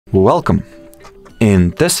Welcome! In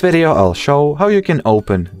this video I'll show how you can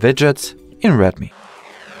open widgets in Redmi.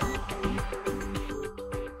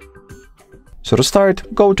 So to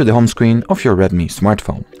start, go to the home screen of your Redmi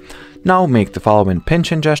smartphone. Now make the following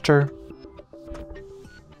pinch-in gesture,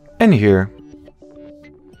 and here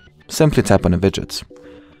simply tap on the widgets.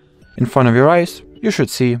 In front of your eyes you should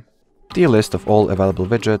see the list of all available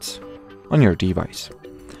widgets on your device.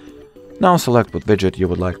 Now select what widget you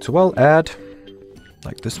would like to add,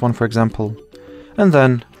 like this one for example, and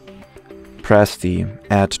then press the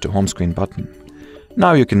Add to Home Screen button.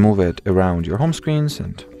 Now you can move it around your home screens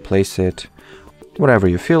and place it wherever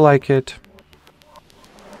you feel like it.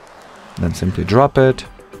 Then simply drop it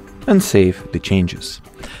and save the changes.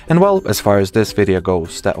 And well, as far as this video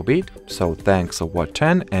goes, that'll be it. So thanks for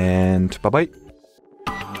watching and bye bye.